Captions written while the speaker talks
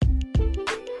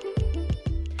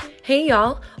Hey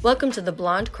y'all, welcome to the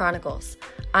Blonde Chronicles.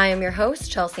 I am your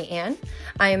host, Chelsea Ann.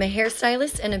 I am a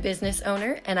hairstylist and a business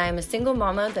owner, and I am a single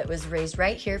mama that was raised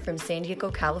right here from San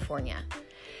Diego, California.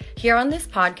 Here on this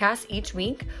podcast each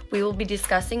week, we will be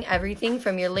discussing everything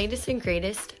from your latest and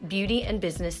greatest beauty and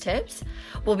business tips.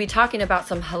 We'll be talking about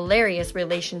some hilarious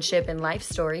relationship and life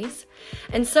stories.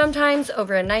 And sometimes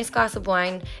over a nice glass of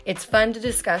wine, it's fun to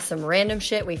discuss some random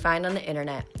shit we find on the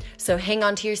internet. So hang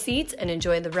on to your seats and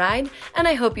enjoy the ride, and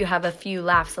I hope you have a few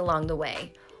laughs along the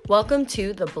way. Welcome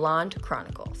to the Blonde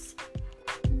Chronicles.